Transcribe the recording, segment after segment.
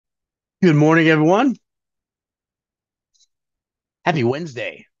Good morning, everyone. Happy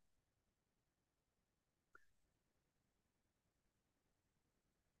Wednesday.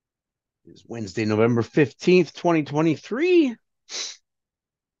 It's Wednesday, November 15th, 2023.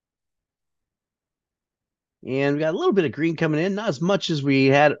 And we got a little bit of green coming in, not as much as we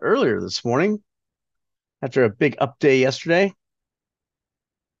had earlier this morning after a big up day yesterday.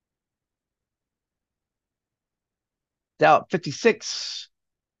 Dow at 56,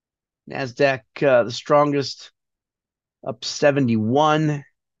 NASDAQ the strongest, up 71,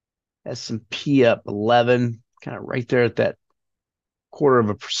 S&P up 11, kind of right there at that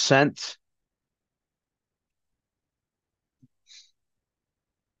 0.25%.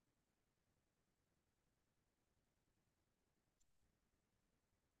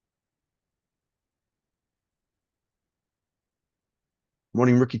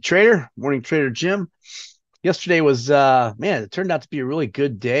 Morning, rookie trader. Morning, trader Jim. Yesterday was man, it turned out to be a really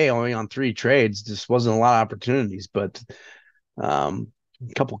good day, only on 3 trades. Just wasn't a lot of opportunities, but a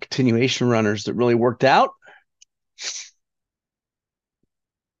couple continuation runners that really worked out.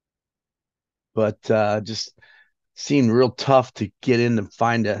 But just seemed real tough to get in and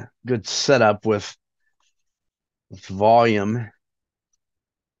find a good setup with volume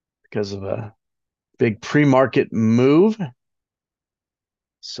because of a big pre-market move.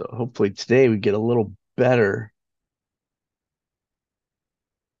 So hopefully today we get a little better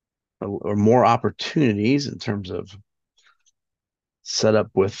or more opportunities in terms of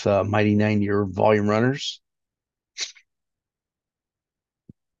setup with mighty 90-year volume runners.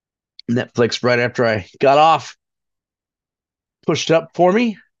 Netflix, right after I got off, pushed up for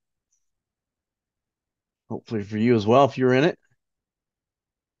me. Hopefully for you as well if you're in it.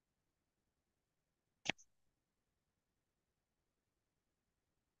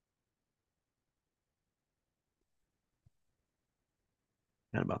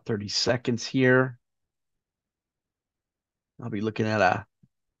 Got about 30 seconds here. I'll be looking at a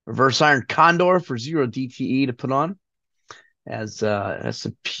reverse iron condor for 0 DTE to put on, as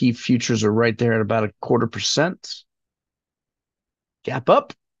S&P futures are right there at about 0.25%. Gap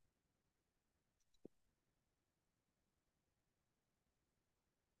up.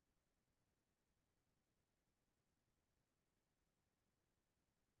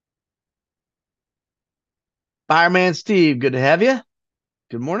 Fireman Steve, good to have you.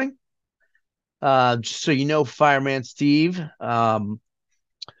 Good morning. Just so you know, Fireman Steve, go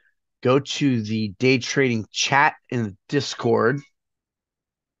to the day trading chat in the Discord.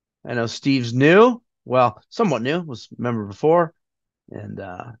 I know Steve's new. Well, somewhat new. Was a member before and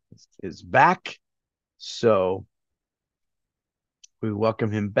is back. So we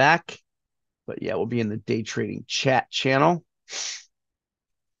welcome him back. But yeah, we'll be in the day trading chat channel.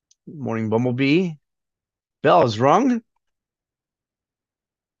 Morning, Bumblebee. Bell is rung.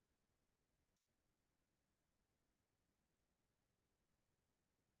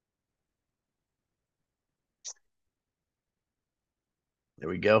 There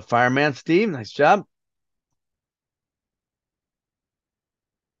we go. Fireman Steve, nice job.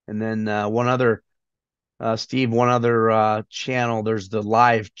 And then one other, Steve, one other channel. There's the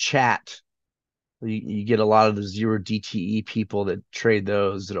live chat. You get a lot of the 0 DTE people that trade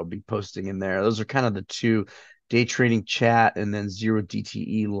those that'll be posting in there. Those are kind of the two, day trading chat and then 0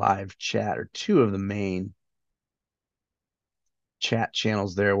 DTE live chat, are two of the main chat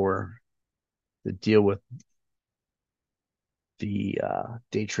channels there where that deal with the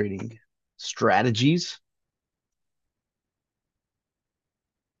day trading strategies.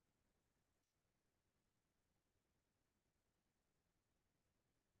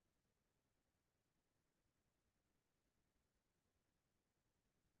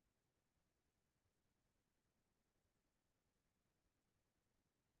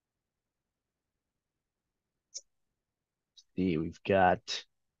 See, we've got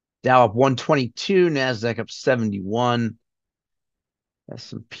Dow up 122, NASDAQ up 71,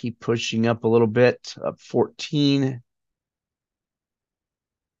 S&P pushing up a little bit, up 14.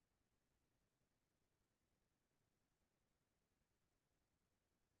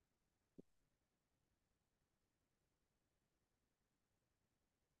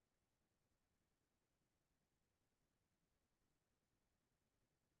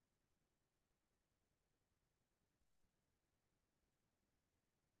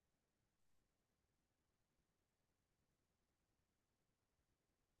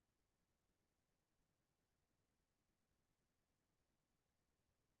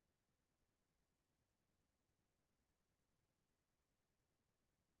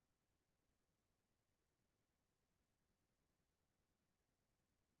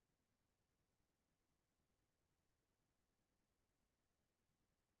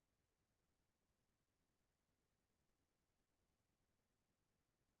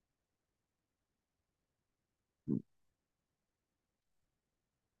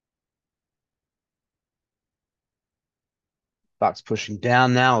 Stock's pushing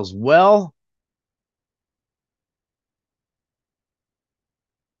down now as well.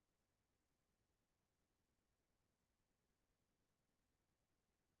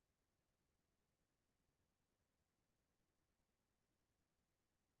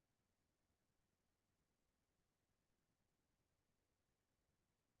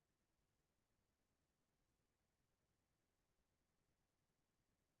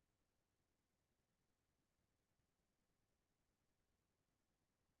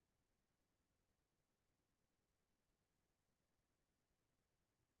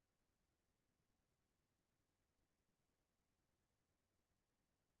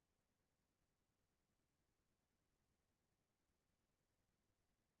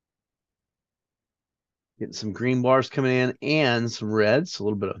 Getting some green bars coming in and some reds. A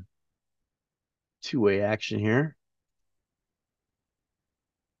little bit of two-way action here.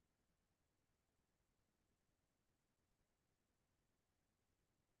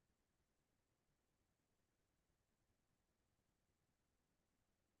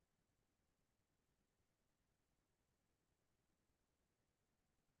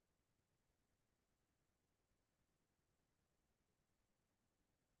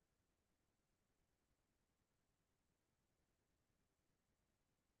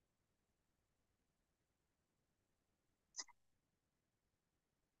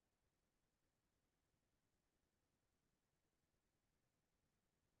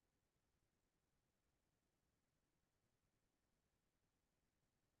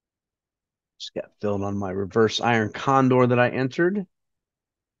 Just got filled on my reverse iron condor that I entered.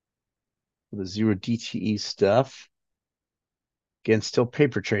 The zero DTE stuff. Again, still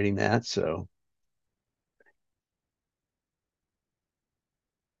paper trading that, so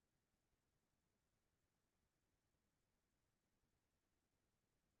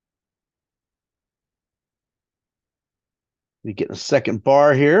we get a second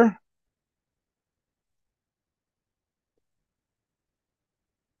bar here.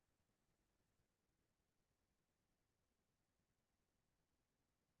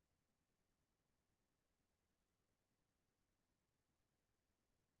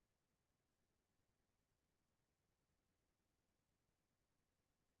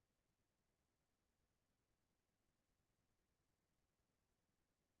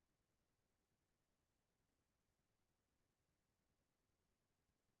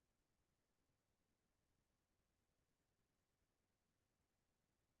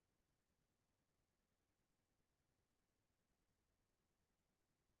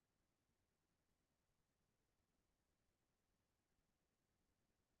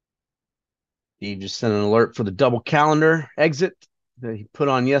 He just sent an alert for the double calendar exit that he put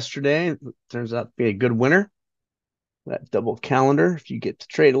on yesterday. It turns out to be a good winner. That double calendar, if you get the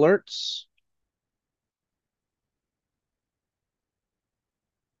trade alerts.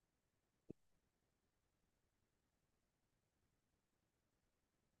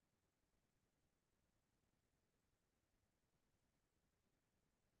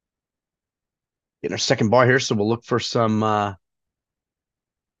 Getting our second bar here, so we'll look for some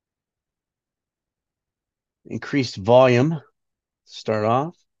increased volume to start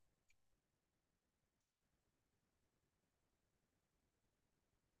off.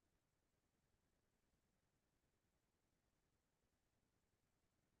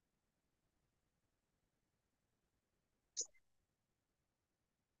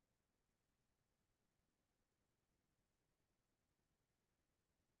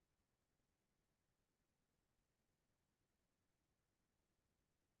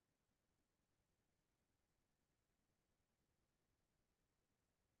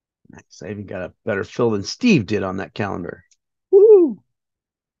 Nice. I even got a better fill than Steve did on that calendar. Woo!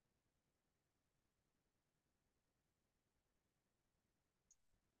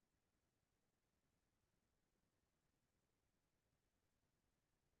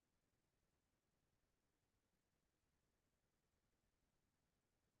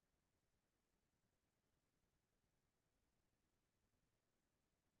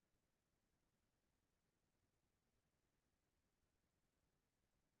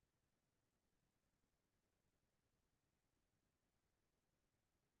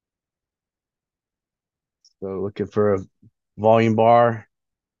 So looking for a volume bar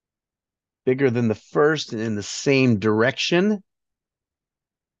bigger than the first and in the same direction.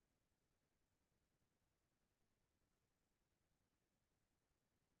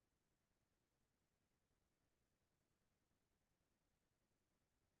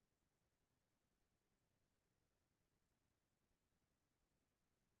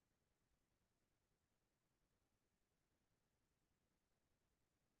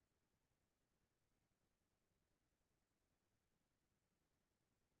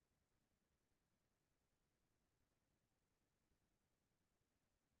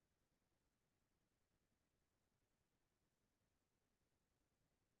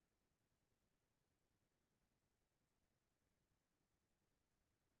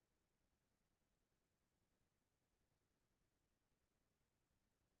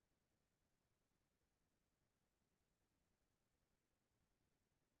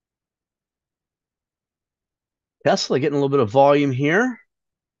 Tesla getting a little bit of volume here.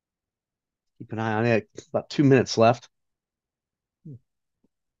 Keep an eye on it. About 2 minutes left.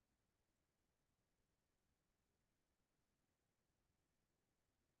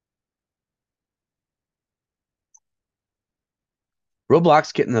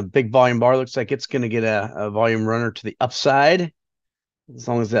 Roblox getting a big volume bar. Looks like it's going to get a volume runner to the upside as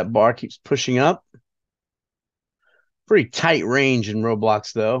long as that bar keeps pushing up. Pretty tight range in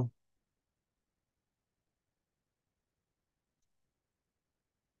Roblox, though.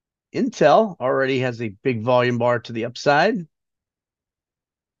 Intel already has a big volume bar to the upside.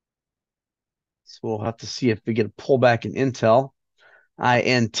 So we'll have to see if we get a pullback in Intel.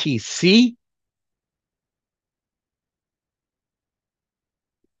 INTC.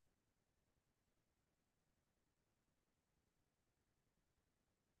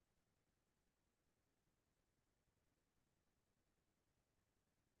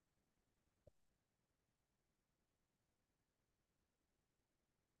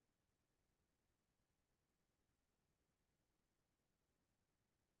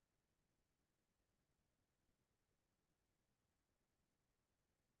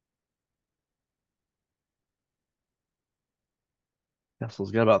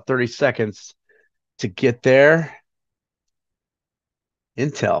 Tesla's got about 30 seconds to get there.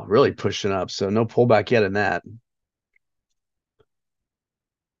 Intel really pushing up, so no pullback yet in that.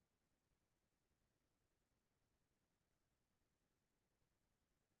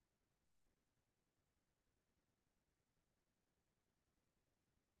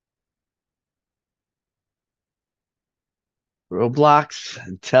 Roblox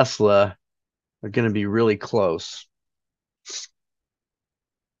and Tesla are going to be really close.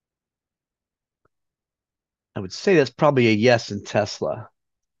 I would say that's probably a yes in Tesla.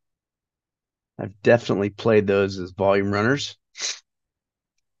 I've definitely played those as volume runners.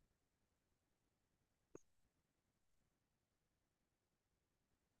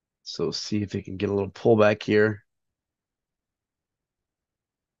 So see if it can get a little pullback here.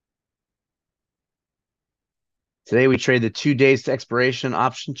 Today we trade the 2 days to expiration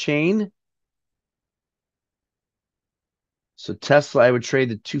option chain. So Tesla, I would trade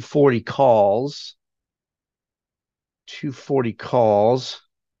the 240 calls. 240 calls.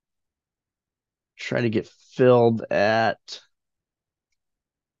 Try to get filled at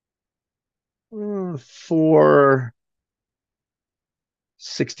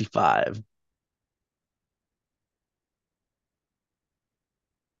 465.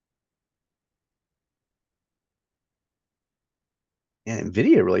 And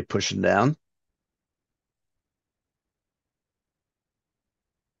Nvidia really pushing down.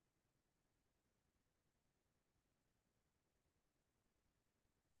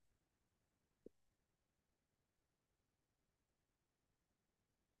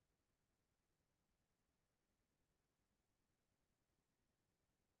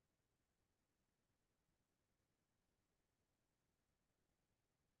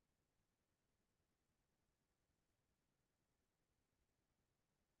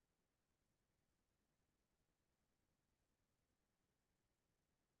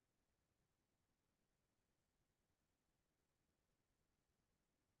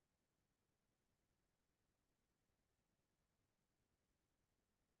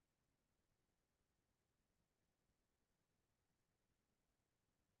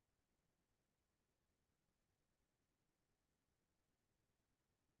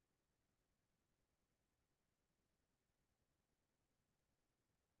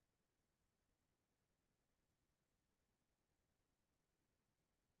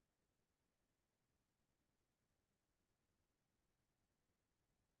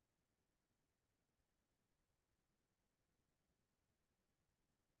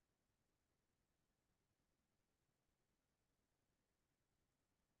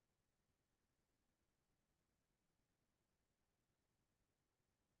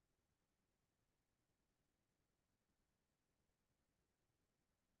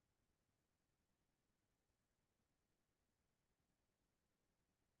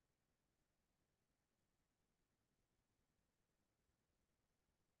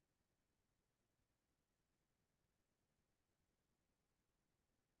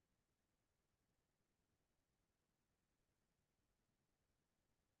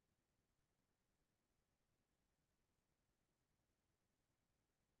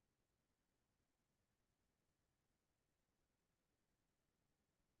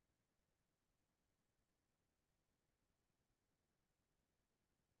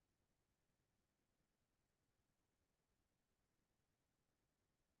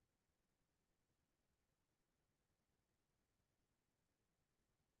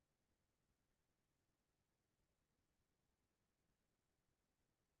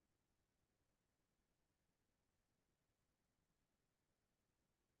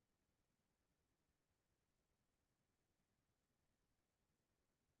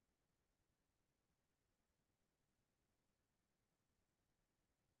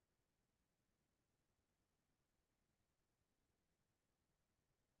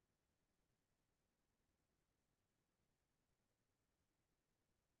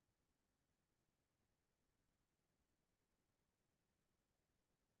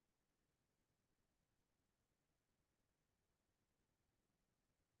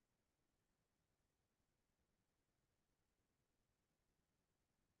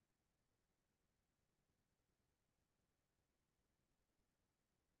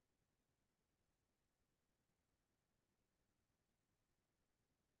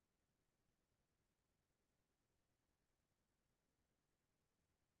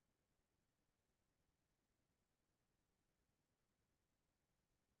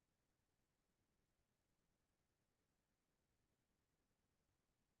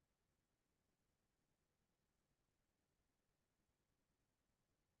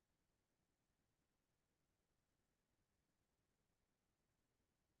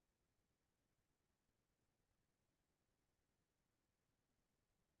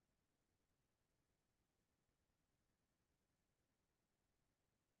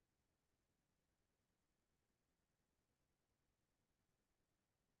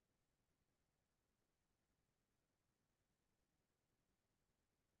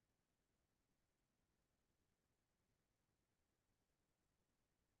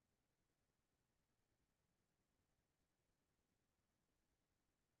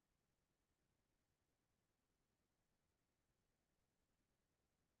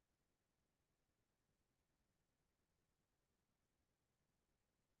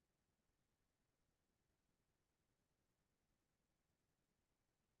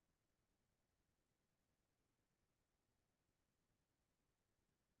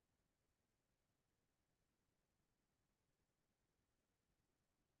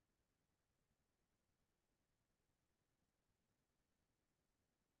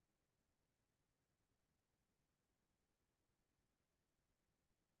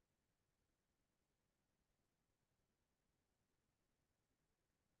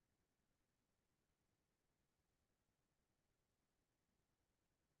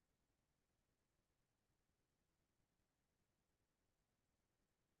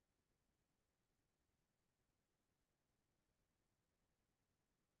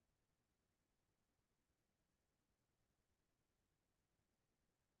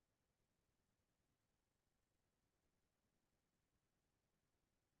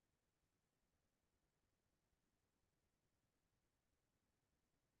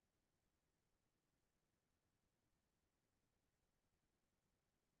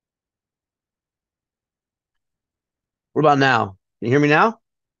 What about now? Can you hear me now?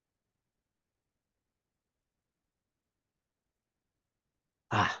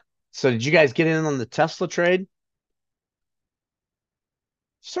 Ah, so did you guys get in on the Tesla trade?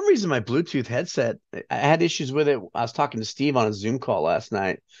 For some reason, my Bluetooth headset, I had issues with it. I was talking to Steve on a Zoom call last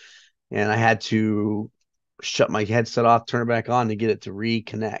night, and I had to shut my headset off, turn it back on to get it to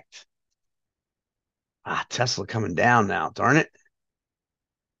reconnect. Ah, Tesla coming down now. Darn it.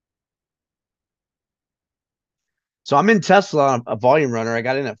 So I'm in Tesla on a volume runner. I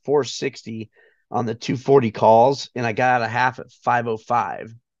got in at 460 on the 240 calls, and I got out a half at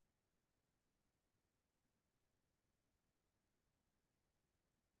 505.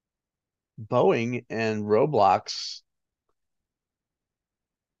 Boeing and Roblox.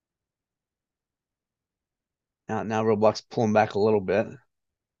 Now Roblox pulling back a little bit.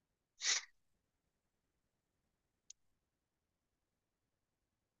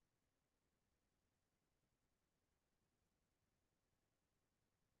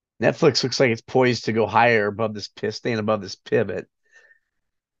 Netflix looks like it's poised to go higher above this staying above this pivot.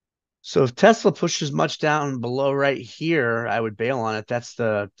 So if Tesla pushes much down below right here, I would bail on it. That's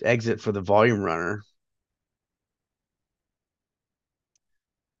the exit for the volume runner.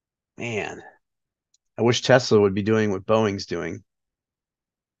 Man, I wish Tesla would be doing what Boeing's doing.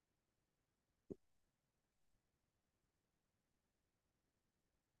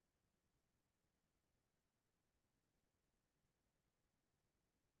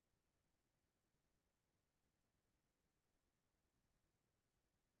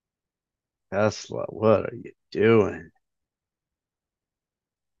 Tesla, what are you doing?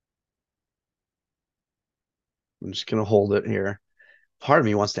 I'm just gonna hold it here. Part of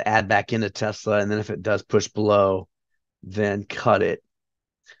me wants to add back into Tesla, and then if it does push below, then cut it.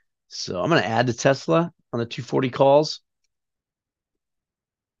 So I'm gonna add to Tesla on the 240 calls.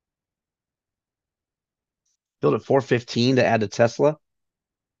 Build at 415 to add to Tesla.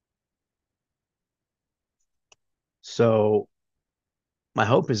 So my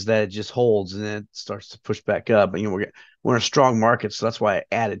hope is that it just holds and then it starts to push back up. And we're in a strong market, so that's why I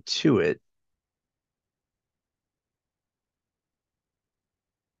added to it.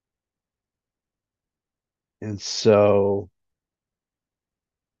 And so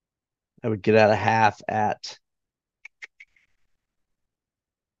I would get out a half at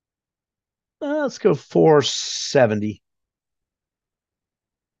let's go 470.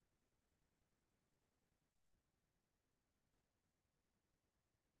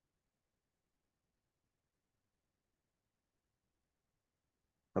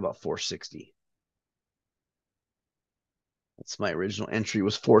 How about 460? That's my original entry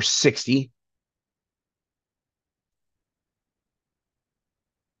was 460.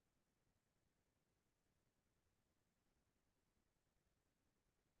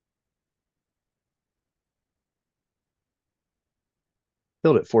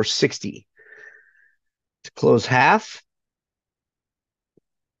 Build at 460 to close half,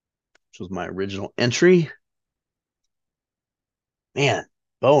 which was my original entry. Man,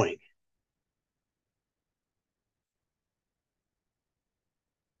 Boeing.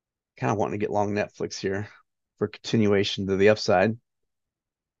 Kind of wanting to get long Netflix here for continuation to the upside.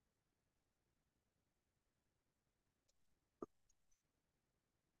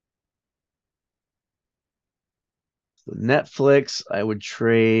 So Netflix, I would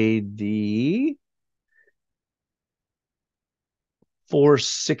trade the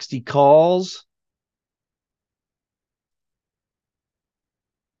 460 calls.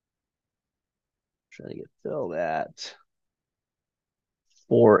 Trying to get filled at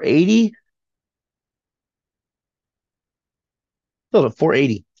 480. Filled at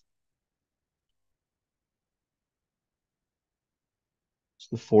 480. It's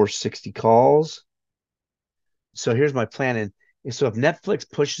the 460 calls. So here's my plan. And so if Netflix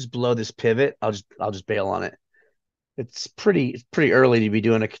pushes below this pivot, I'll just bail on it. It's pretty early to be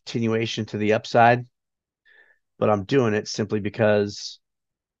doing a continuation to the upside, but I'm doing it simply because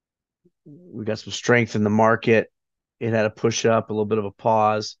we got some strength in the market. It had a push up, a little bit of a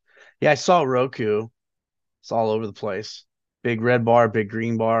pause. Yeah, I saw Roku. It's all over the place. Big red bar, big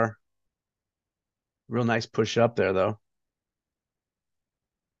green bar. Real nice push up there, though.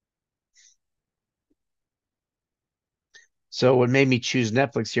 So what made me choose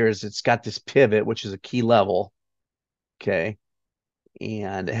Netflix here is it's got this pivot, which is a key level. Okay.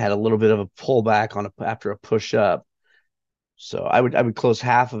 And it had a little bit of a pullback after a push up. So I would close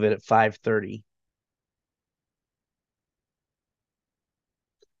half of it at 530.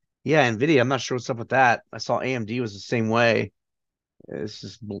 Yeah, Nvidia, I'm not sure what's up with that. I saw AMD was the same way. This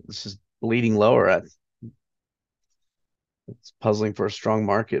is bleeding lower. It's puzzling for a strong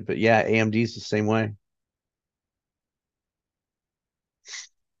market, but yeah, AMD is the same way.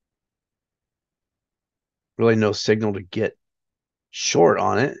 really no signal to get short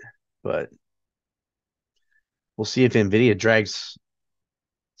on it, but we'll see if Nvidia drags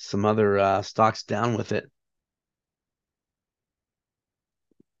some other stocks down with it.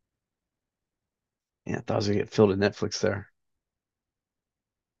 Yeah, I thought I was gonna get filled at Netflix there.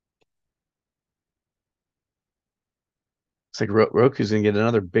 Looks like Roku's gonna get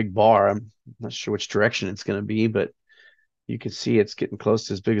another big bar. I'm not sure which direction it's gonna be, but you can see it's getting close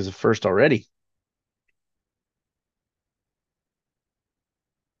to as big as the first already.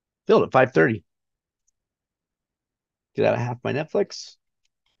 Filled at 5:30. Get out of half my Netflix.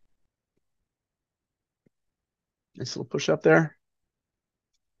 Nice little push up there.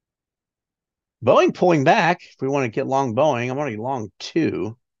 Boeing pulling back. If we want to get long Boeing, I'm already long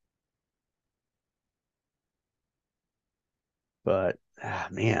 2. But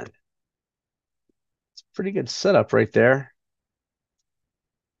man, it's a pretty good setup right there.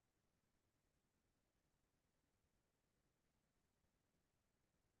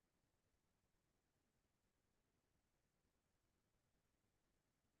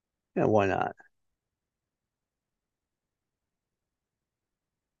 Yeah, why not?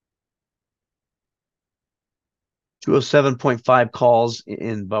 207.5 calls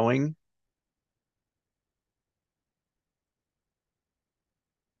in Boeing.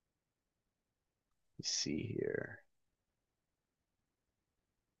 Let's see here.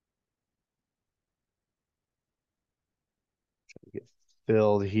 Get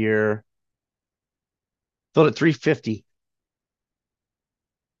filled here. Filled at 350.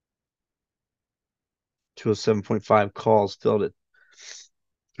 207.5 calls filled at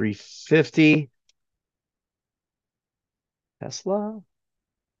 350. Tesla.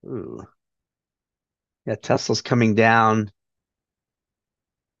 Ooh. Yeah, Tesla's coming down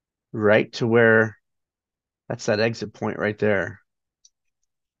right to where that's that exit point right there.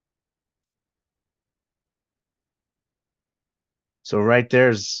 So right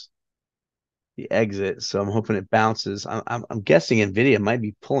there's the exit. So I'm hoping it bounces. I'm guessing Nvidia might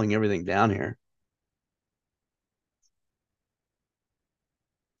be pulling everything down here.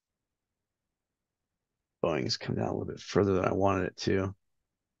 Boeing's come down a little bit further than I wanted it to.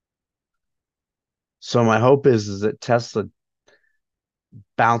 So my hope is that Tesla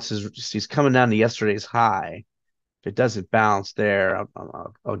bounces. He's coming down to yesterday's high. If it doesn't bounce there,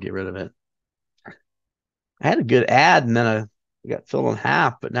 I'll get rid of it. I had a good ad and then I got filled in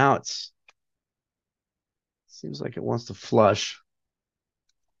half, but now it seems like it wants to flush.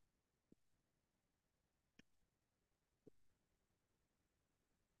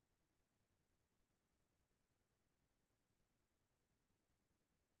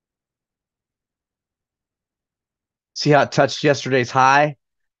 See how it touched yesterday's high?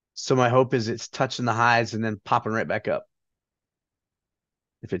 So my hope is it's touching the highs and then popping right back up.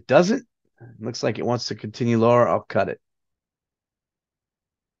 If it doesn't, it looks like it wants to continue lower, I'll cut it.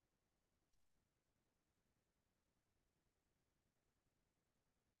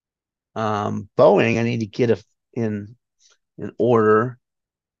 Boeing, I need to get in order.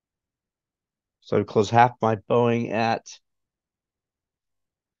 So I close half my Boeing at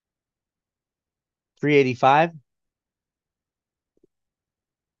 385.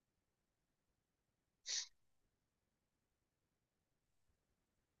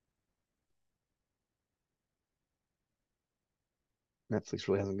 Netflix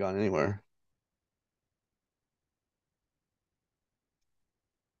really hasn't gone anywhere.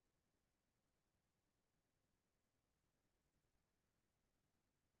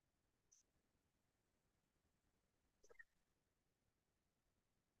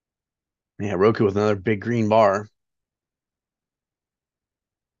 Yeah, Roku with another big green bar.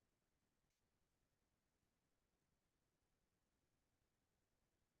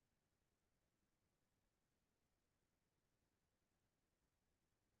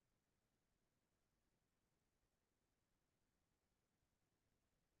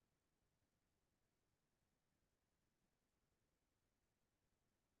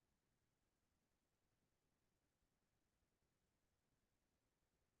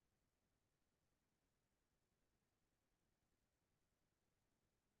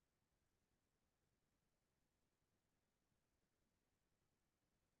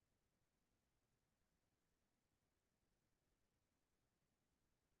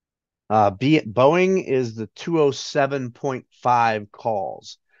 Boeing is the 207.5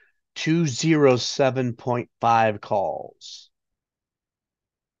 calls. 207.5 calls.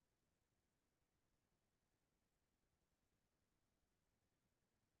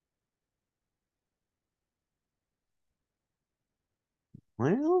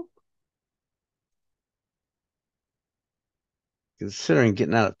 Well, considering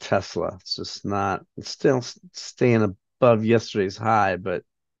getting out of Tesla. It's just not. It's still staying above yesterday's high, but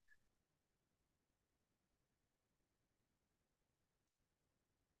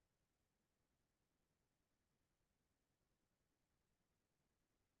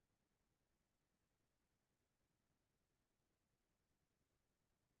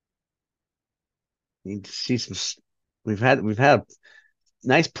need to see some. We've had a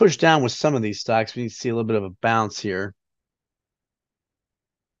nice push down with some of these stocks. We need to see a little bit of a bounce here.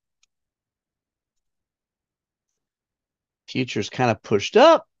 Futures kind of pushed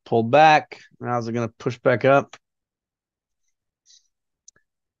up, pulled back. Now is it going to push back up?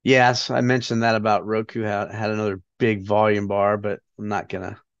 Yes, I mentioned that about Roku had another big volume bar, but I'm not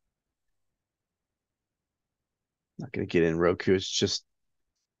gonna get in Roku. It's just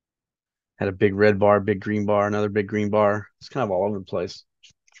had a big red bar, big green bar, another big green bar. It's kind of all over the place.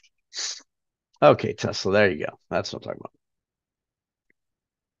 Okay, Tesla, there you go. That's what I'm talking about.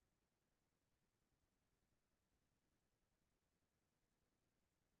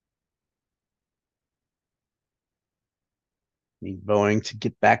 Need Boeing to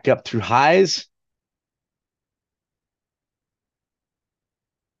get back up through highs.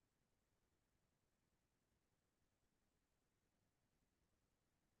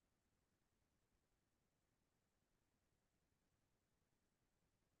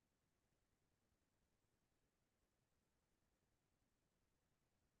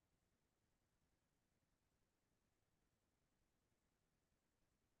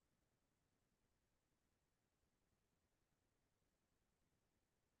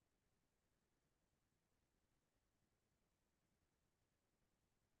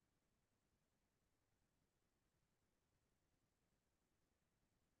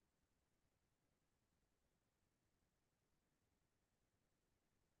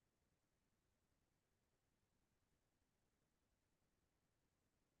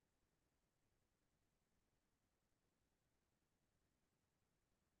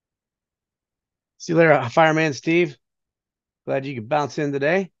 See you later, fireman Steve. Glad you could bounce in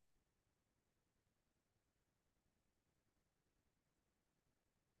today.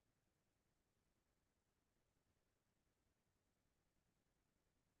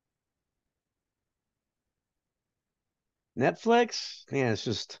 Netflix, man, it's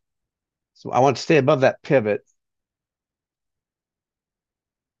just so I want to stay above that pivot.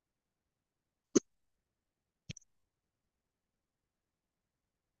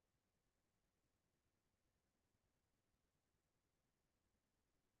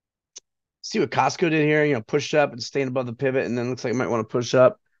 See what Costco did here, pushed up and staying above the pivot, and then looks like it might want to push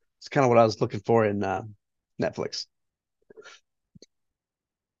up. It's kind of what I was looking for in Netflix.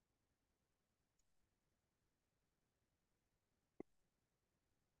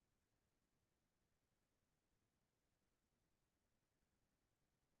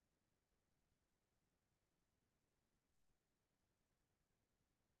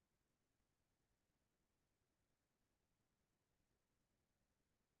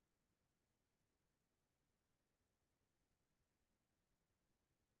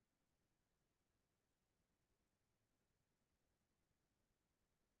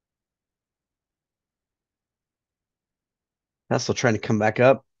 Tesla trying to come back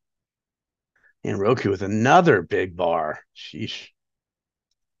up, and Roku with another big bar. Sheesh.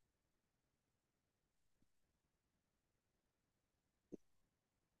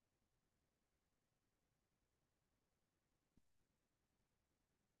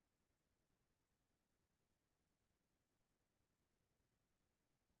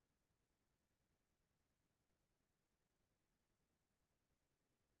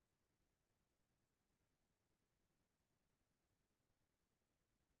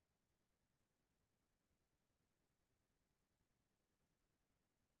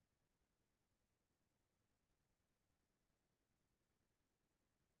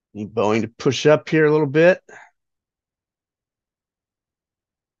 Need Boeing to push up here a little bit.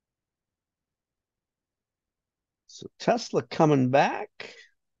 So Tesla coming back.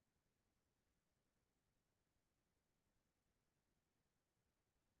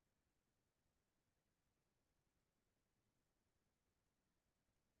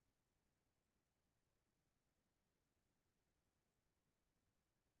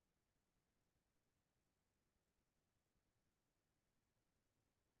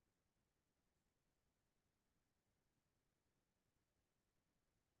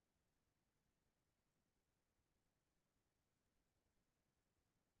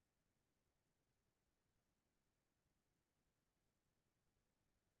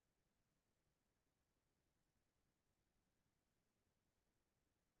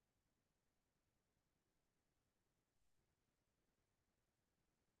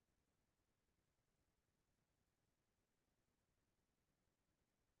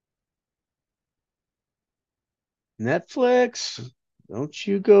 Netflix, don't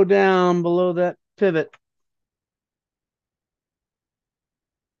you go down below that pivot.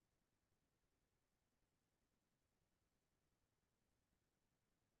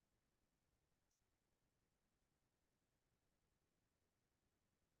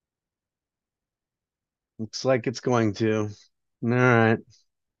 Looks like it's going to. All right.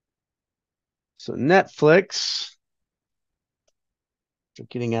 So Netflix,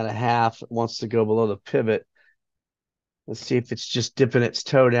 getting at a half, it wants to go below the pivot. Let's see if it's just dipping its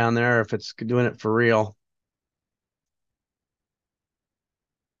toe down there or if it's doing it for real.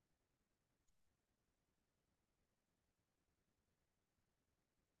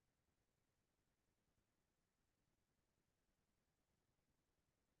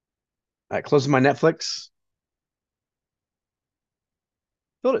 All right, closing my Netflix.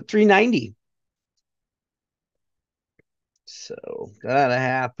 Filled at 390. So got out a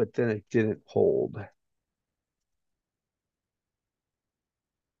half, but then it didn't hold.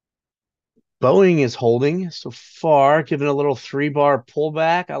 Boeing is holding so far, giving a little 3-bar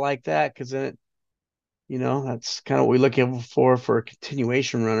pullback. I like that because then that's kind of what we're looking for a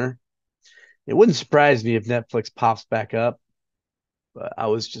continuation runner. It wouldn't surprise me if Netflix pops back up, but I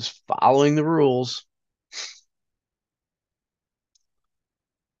was just following the rules.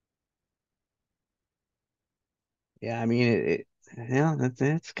 Yeah, I mean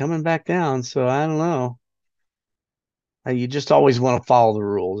it's coming back down, so I don't know. You just always want to follow the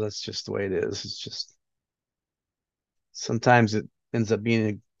rules. That's just the way it is. It's just sometimes it ends up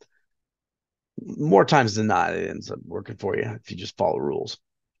being more times than not, it ends up working for you if you just follow rules.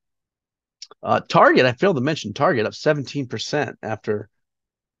 Target, I failed to mention Target up 17% after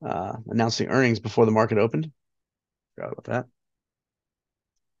announcing earnings before the market opened. Forgot about that.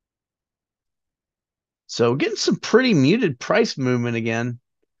 So getting some pretty muted price movement again.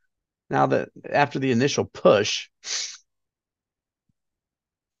 Now that after the initial push,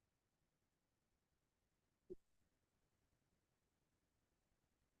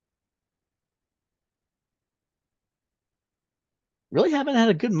 really haven't had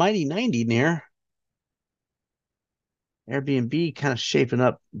a good mighty 90 near. Airbnb kind of shaping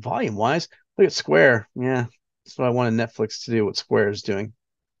up volume wise. Look at Square. Yeah, that's what I wanted Netflix to do, what Square is doing.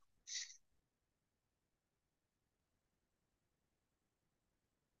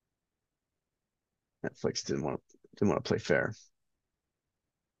 Netflix didn't want to play fair.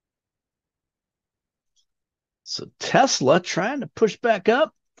 So Tesla trying to push back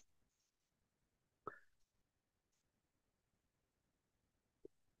up.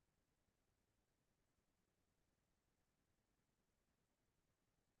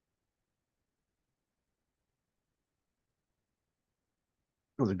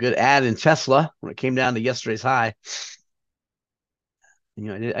 It was a good ad in Tesla when it came down to yesterday's high.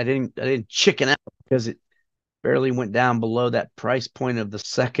 I didn't chicken out because it barely went down below that price point of the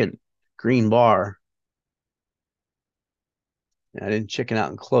second green bar. I didn't chicken out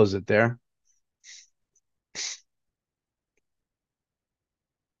and close it there.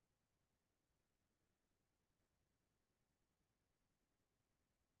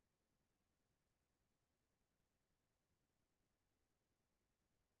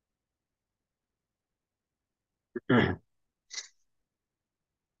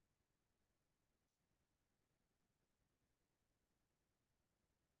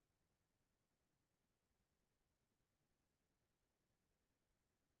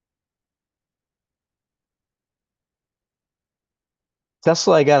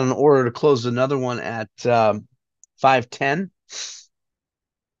 Tesla, I got an order to close another one at 510.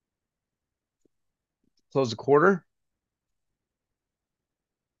 Close a quarter.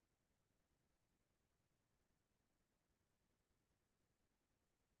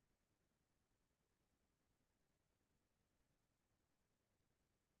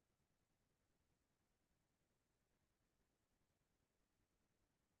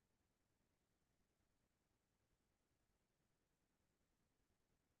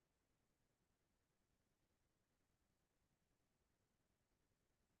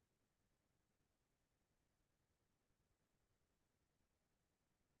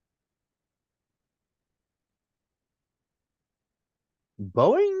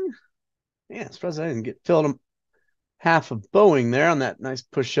 Boeing? Yeah, I'm surprised I didn't get filled half of Boeing there on that nice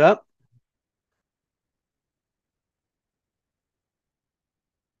push up.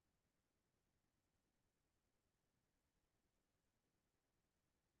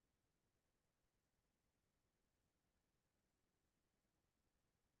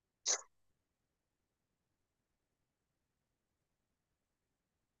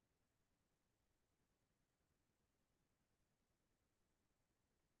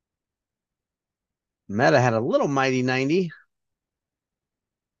 Meta had a little mighty 90.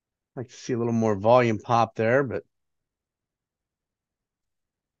 Like to see a little more volume pop there, but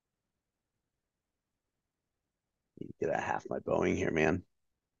get a half my Boeing here, man.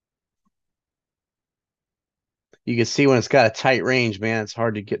 You can see when it's got a tight range, man, it's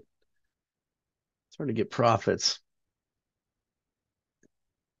hard to get profits.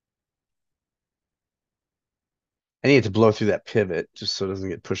 I need it to blow through that pivot just so it doesn't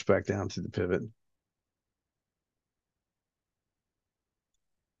get pushed back down through the pivot.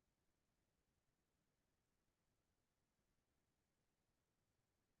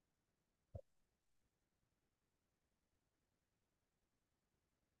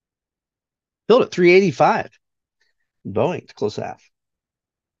 Built at 385. Boeing to close half.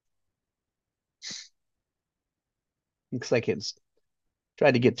 Looks like it's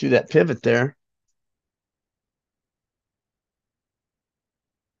tried to get through that pivot there.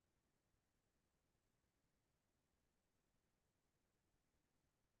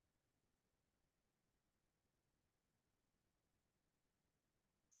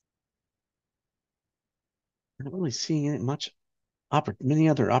 I'm not really seeing many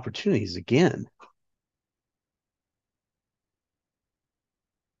other opportunities again.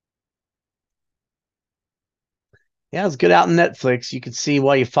 Yeah, it's good out in Netflix. You can see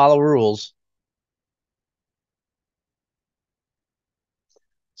why you follow rules.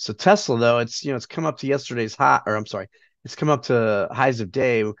 So Tesla, though, it's come up to yesterday's high, or I'm sorry, it's come up to highs of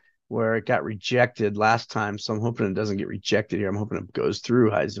day where it got rejected last time. So I'm hoping it doesn't get rejected here. I'm hoping it goes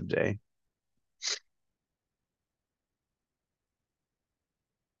through highs of day.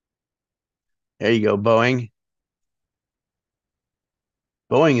 There you go, Boeing.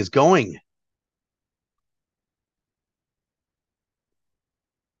 Boeing is going.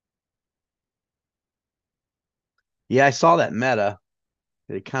 Yeah, I saw that Meta.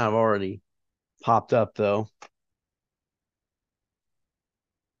 It kind of already popped up though.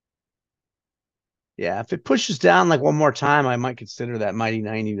 Yeah, if it pushes down like one more time, I might consider that mighty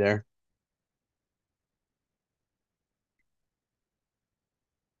 90 there.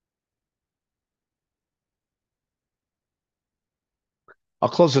 I'll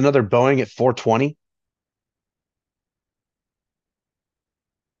close another Boeing at 420.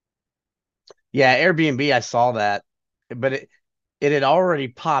 Yeah, Airbnb, I saw that, but it had already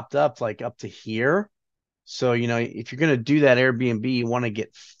popped up like up to here. So, if you're going to do that Airbnb, you want to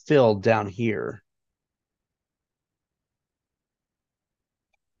get filled down here.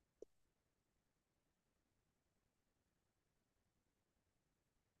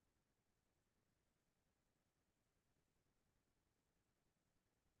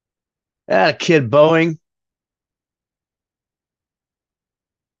 Ah, kid Boeing.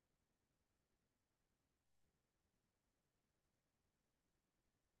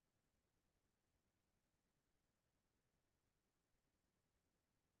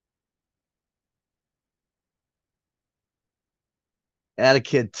 Add a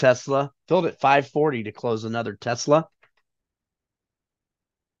kid Tesla. Filled at 540 to close another Tesla.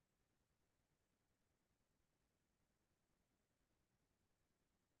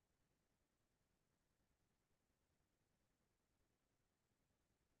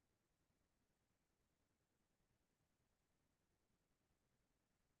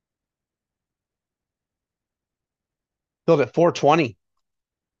 Filled at 420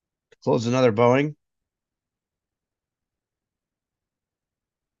 to close another Boeing.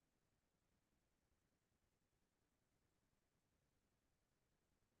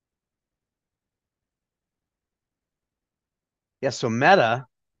 Yeah, so Meta,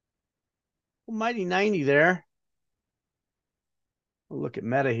 mighty 90 there. We'll look at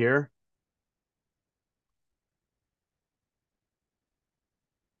Meta here.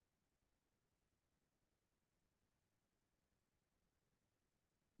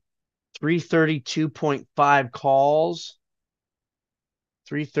 332.5 calls.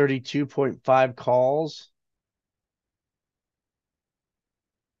 332.5 calls.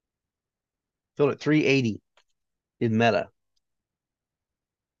 Filled at 380 in Meta.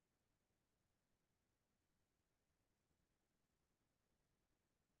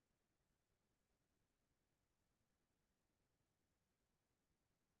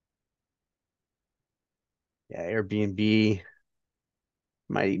 Yeah, Airbnb,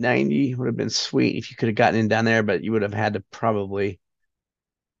 mighty 90 would have been sweet if you could have gotten in down there, but you would have had to probably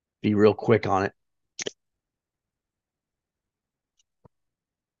be real quick on it.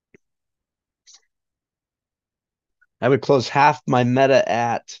 I would close half my Meta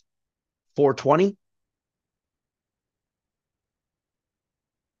at 420.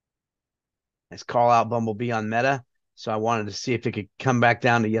 Nice call out Bumblebee on Meta. So I wanted to see if it could come back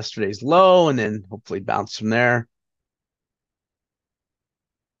down to yesterday's low and then hopefully bounce from there.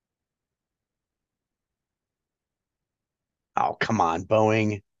 Oh, come on,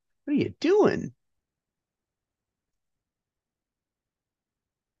 Boeing. What are you doing?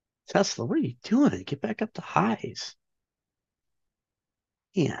 Tesla, what are you doing? Get back up to highs.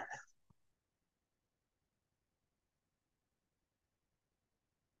 Yeah.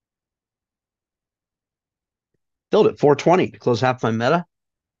 Filled at 420 to close half my meta.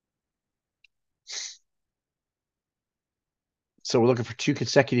 So we're looking for 2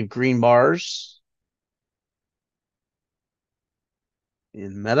 consecutive green bars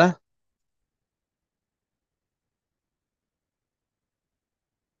in meta.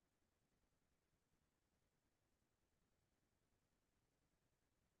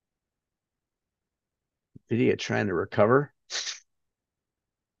 Nvidia trying to recover.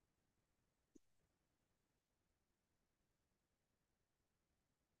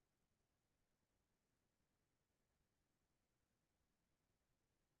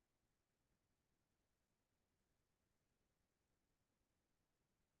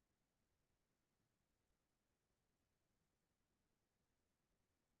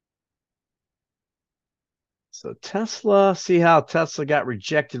 So Tesla, see how Tesla got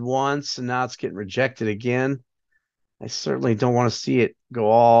rejected once and now it's getting rejected again. I certainly don't want to see it go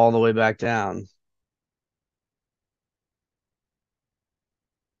all the way back down.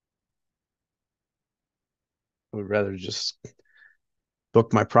 I would rather just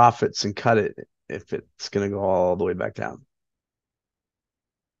book my profits and cut it if it's going to go all the way back down.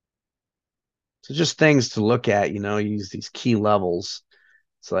 So just things to look at, use these key levels.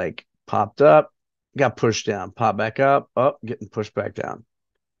 It's like popped up, got pushed down, pop back up, getting pushed back down.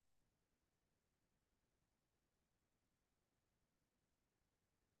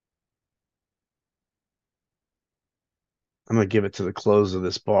 I'm going to give it to the close of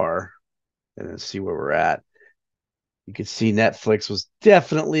this bar and then see where we're at. You could see Netflix was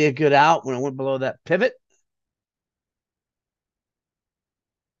definitely a good out when it went below that pivot.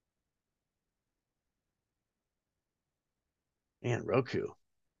 Man, Roku.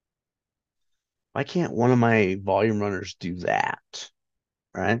 Why can't one of my volume runners do that?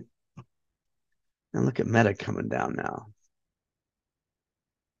 Right? And look at Meta coming down now.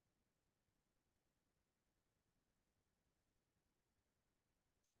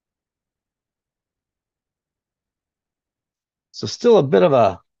 So still a bit of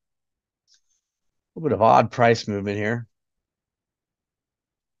a little bit of odd price movement here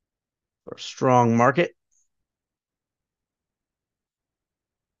for a strong market.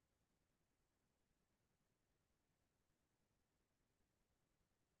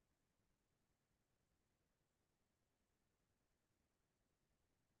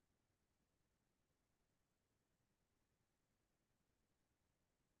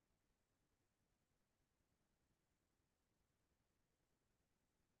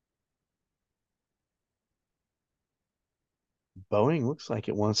 Boeing looks like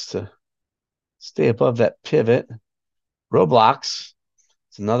it wants to stay above that pivot. Roblox,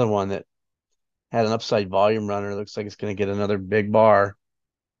 it's another one that had an upside volume runner. Looks like it's going to get another big bar.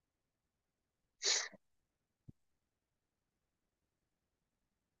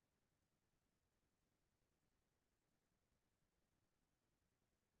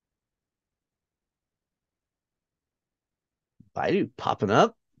 Baidu popping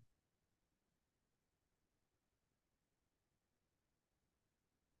up.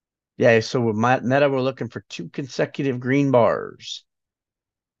 Yeah, so with Meta, we're looking for 2 consecutive green bars.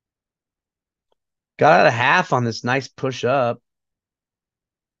 Got out a half on this nice push up.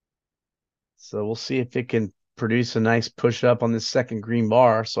 So we'll see if it can produce a nice push up on this second green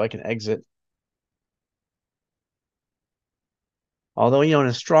bar so I can exit. Although, in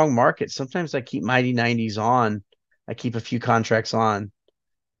a strong market, sometimes I keep mighty 90s on. I keep a few contracts on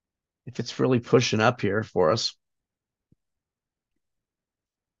if it's really pushing up here for us.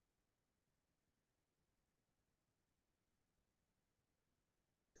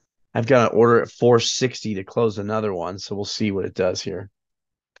 I've got an order at 460 to close another one, so we'll see what it does here.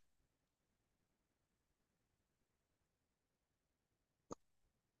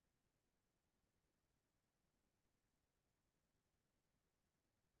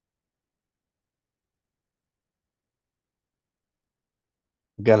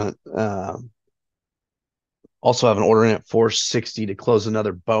 I've got a also have an order in at 460 to close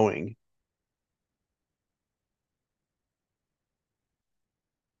another Boeing.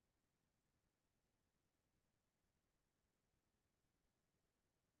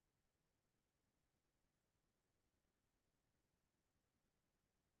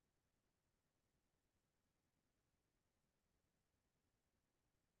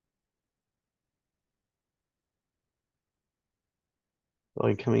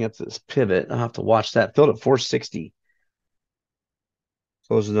 Boeing coming up to this pivot. I'll have to watch that. Filled at 460.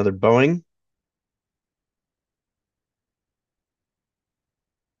 Close another Boeing.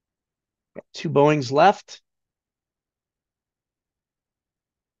 Got two Boeings left.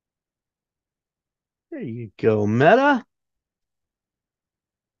 There you go, Meta.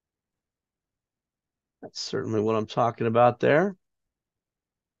 That's certainly what I'm talking about there.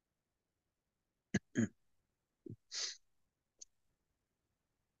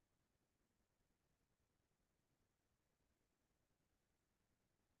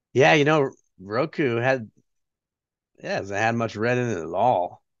 Yeah, Roku hasn't had much red in it at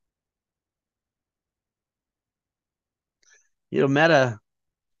all. Meta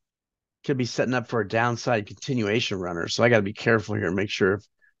could be setting up for a downside continuation runner. So I got to be careful here and make sure,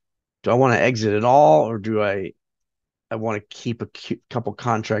 do I want to exit at all, or do I want to keep a couple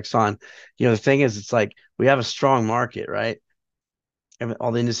contracts on? The thing is, it's like we have a strong market, right?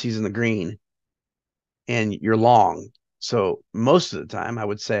 All the indices in the green, and you're long. So most of the time, I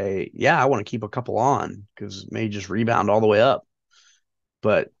would say, yeah, I want to keep a couple on because it may just rebound all the way up.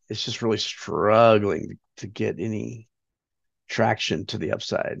 But it's just really struggling to get any traction to the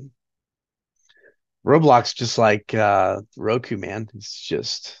upside. Roblox, just like Roku, man, it's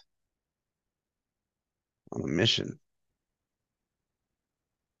just on a mission.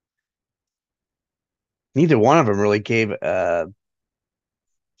 Neither one of them really gave. I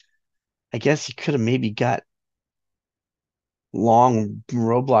guess you could have maybe got long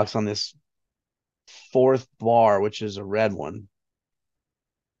Roblox on this fourth bar, which is a red one.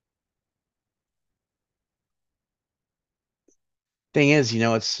 Thing is,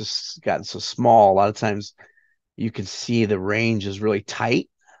 it's just gotten so small. A lot of times you can see the range is really tight.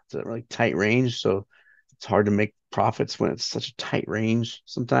 It's a really tight range, so it's hard to make profits when it's such a tight range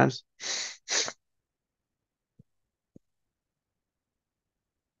sometimes.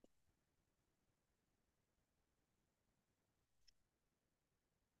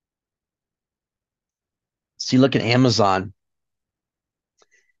 So you look at Amazon.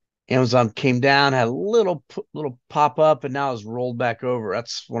 Amazon came down, had a little pop up, and now has rolled back over.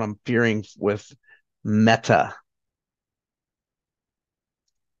 That's what I'm fearing with Meta.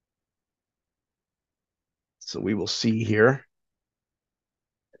 So we will see here.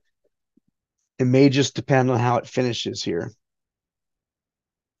 It may just depend on how it finishes here.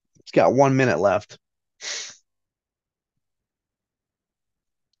 It's got 1 minute left.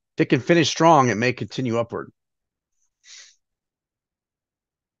 If it can finish strong, it may continue upward.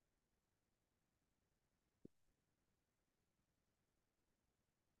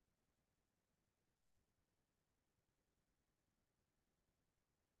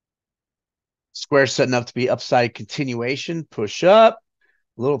 Square setting up to be upside continuation. Push up.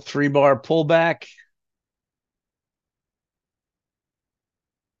 Little 3-bar pullback.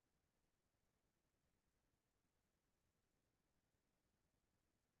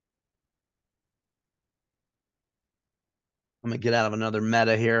 I'm going to get out of another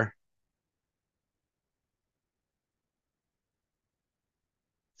Meta here.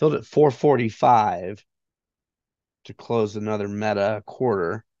 Filled at 445 to close another Meta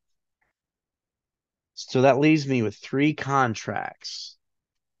quarter. So that leaves me with 3 contracts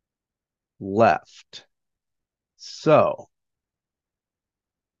left. So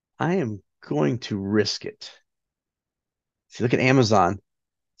I am going to risk it. See, look at Amazon.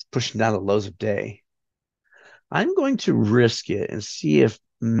 It's pushing down the lows of day. I'm going to risk it and see if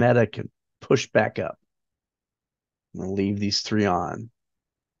Meta can push back up. I'm going to leave these 3 on.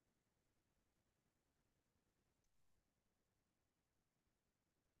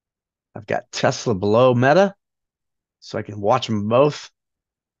 I've got Tesla below Meta, so I can watch them both.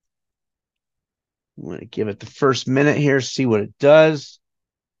 I'm going to give it the first minute here, see what it does.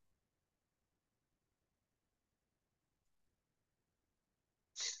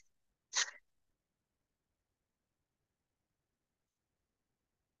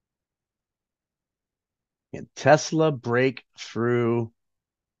 Can Tesla break through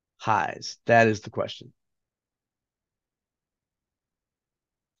highs? That is the question.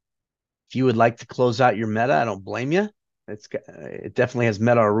 If you would like to close out your Meta, I don't blame you. It definitely has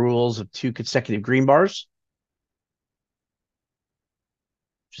met our rules of 2 consecutive green bars.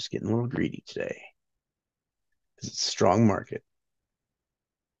 Just getting a little greedy today because it's a strong market.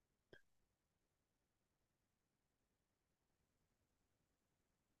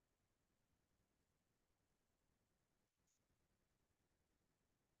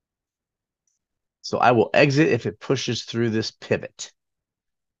 So I will exit if it pushes through this pivot.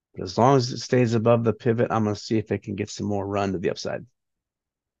 But as long as it stays above the pivot, I'm going to see if it can get some more run to the upside.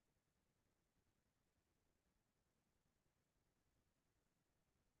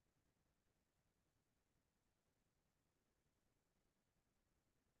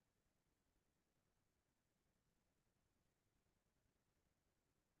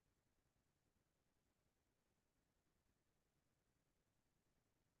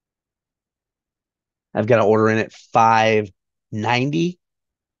 I've got to order in at 590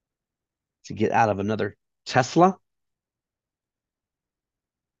 to get out of another Tesla.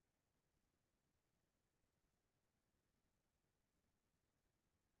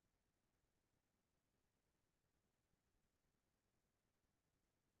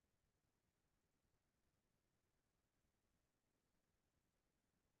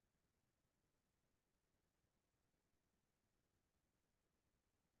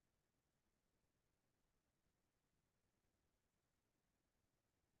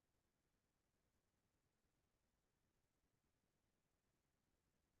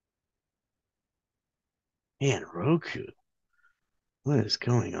 Man, Roku, what is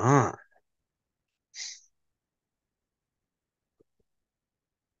going on?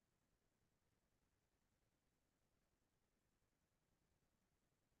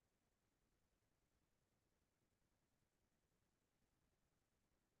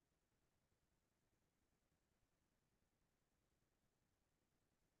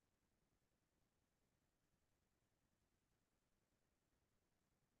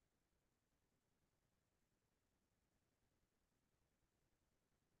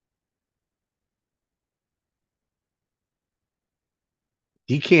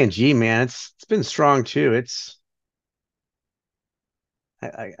 DKNG, man, it's been strong too.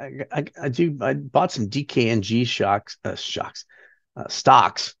 I bought some DKNG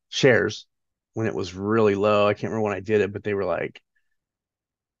stocks shares when it was really low. I can't remember when I did it, but they were like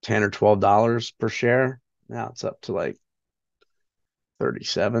 $10 or $12 per share. Now it's up to like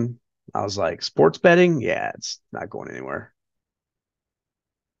 37. I was like, sports betting? Yeah, it's not going anywhere.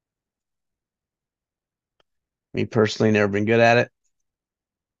 Me personally, never been good at it.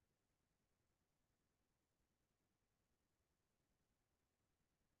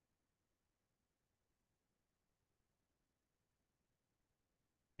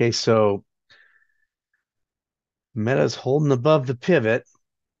 Okay, so Meta's holding above the pivot.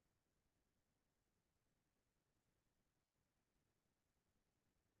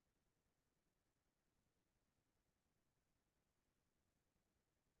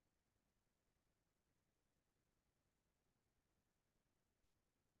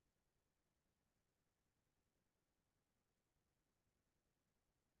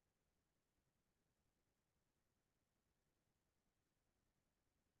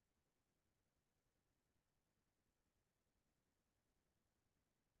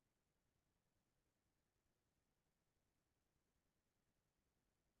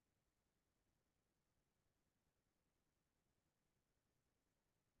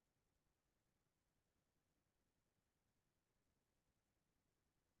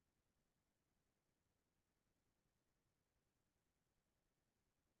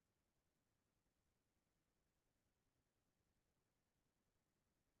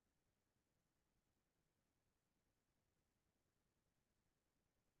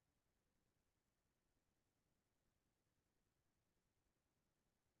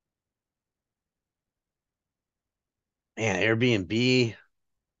 Man, Airbnb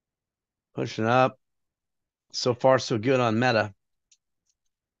pushing up. So far, so good on Meta.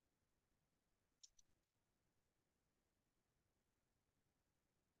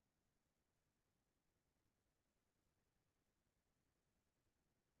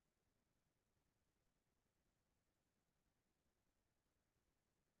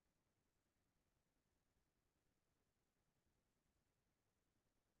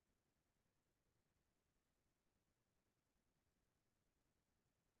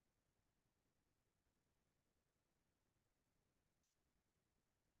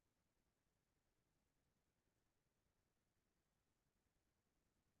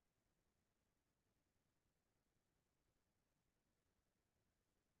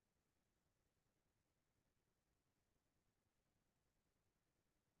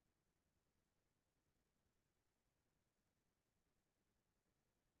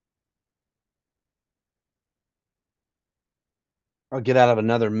 I'll get out of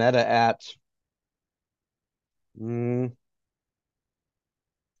another Meta at mm,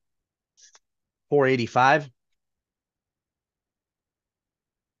 485.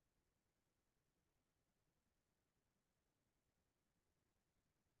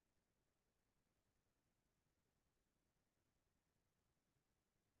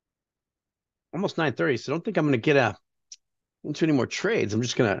 Almost 930. So I don't think I'm going to get into any more trades. I'm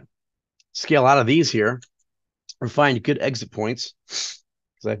just going to scale out of these here or find good exit points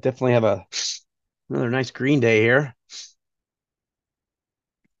because I definitely have another nice green day here.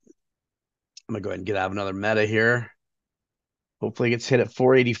 I'm going to go ahead and get out of another Meta here. Hopefully it gets hit at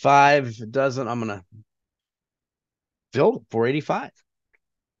 485. If it doesn't, I'm going to fill 485.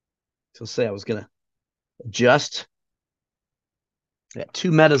 So say I was going to Just got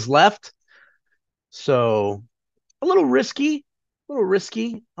 2 metas left. So a little risky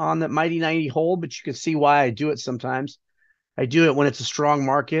on that mighty 90 hold, but you can see why I do it sometimes. I do it when it's a strong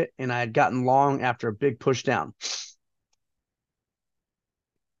market and I had gotten long after a big push down.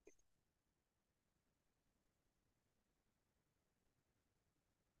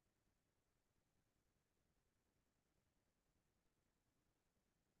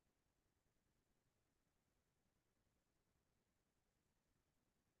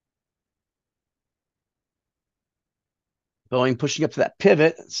 Boeing pushing up to that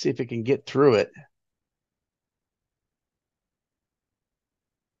pivot. Let's see if it can get through it.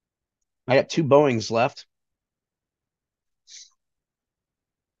 I got 2 Boeings left.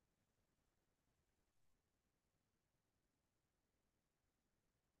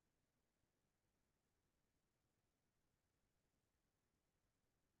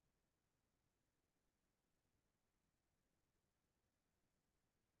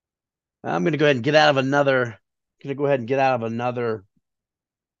 I'm going to go ahead and get out of another. Going to go ahead and get out of another.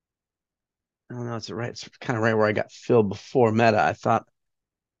 I don't know. It's kind of right where I got filled before meta. I thought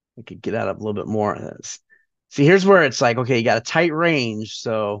I could get out of a little bit more. See, here's where it's like, okay, you got a tight range.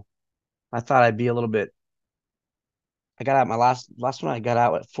 So I thought I'd be a little bit. I got out my last one. I got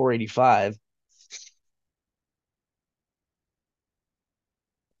out at 485,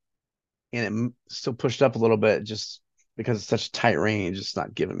 and it still pushed up a little bit just because it's such a tight range. It's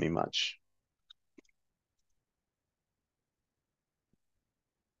not giving me much.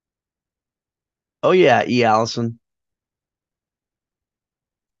 Oh yeah, E. Allison.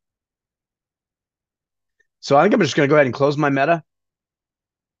 So I think I'm just going to go ahead and close my meta.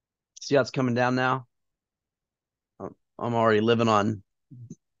 See how it's coming down now. I'm already living on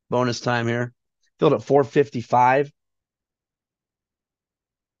bonus time here. Filled at 455.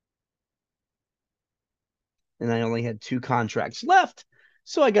 And I only had 2 contracts left.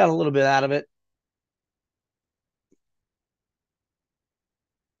 So I got a little bit out of it.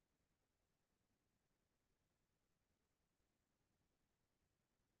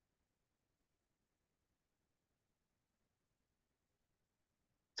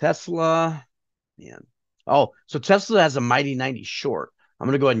 Tesla, man. Oh, so Tesla has a mighty 90 short. I'm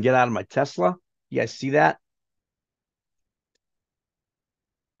going to go ahead and get out of my Tesla. You guys see that?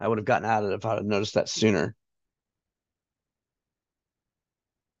 I would have gotten out of it if I had noticed that sooner.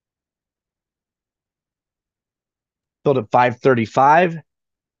 Filled at 535.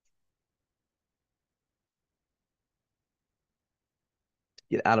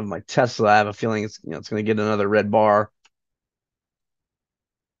 Get out of my Tesla. I have a feeling it's going to get another red bar.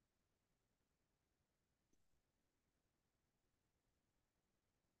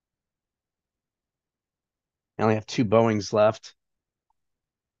 I only have 2 Boeings left.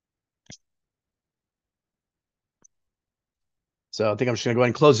 So I think I'm just going to go ahead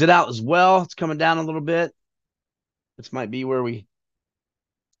and close it out as well. It's coming down a little bit. This might be where we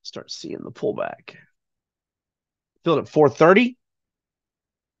start seeing the pullback. Filled at 430.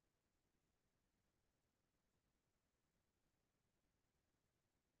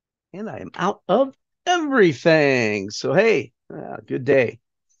 And I am out of everything. So, hey, good day.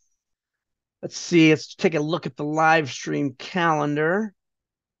 Let's see. Let's take a look at the live stream calendar.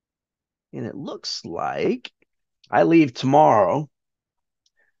 And it looks like I leave tomorrow.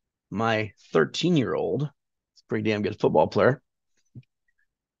 My 13-year-old, it's a pretty damn good football player.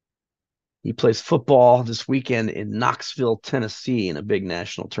 He plays football this weekend in Knoxville, Tennessee in a big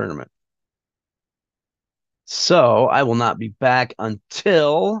national tournament. So I will not be back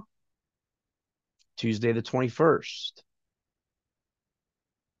until Tuesday the 21st.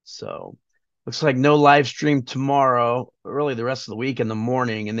 So looks like no live stream tomorrow, early the rest of the week in the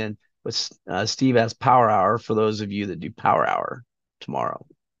morning. And then with Steve has Power Hour for those of you that do Power Hour tomorrow.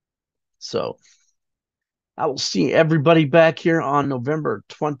 So I will see everybody back here on November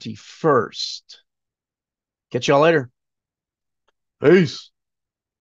 21st. Catch y'all later. Peace.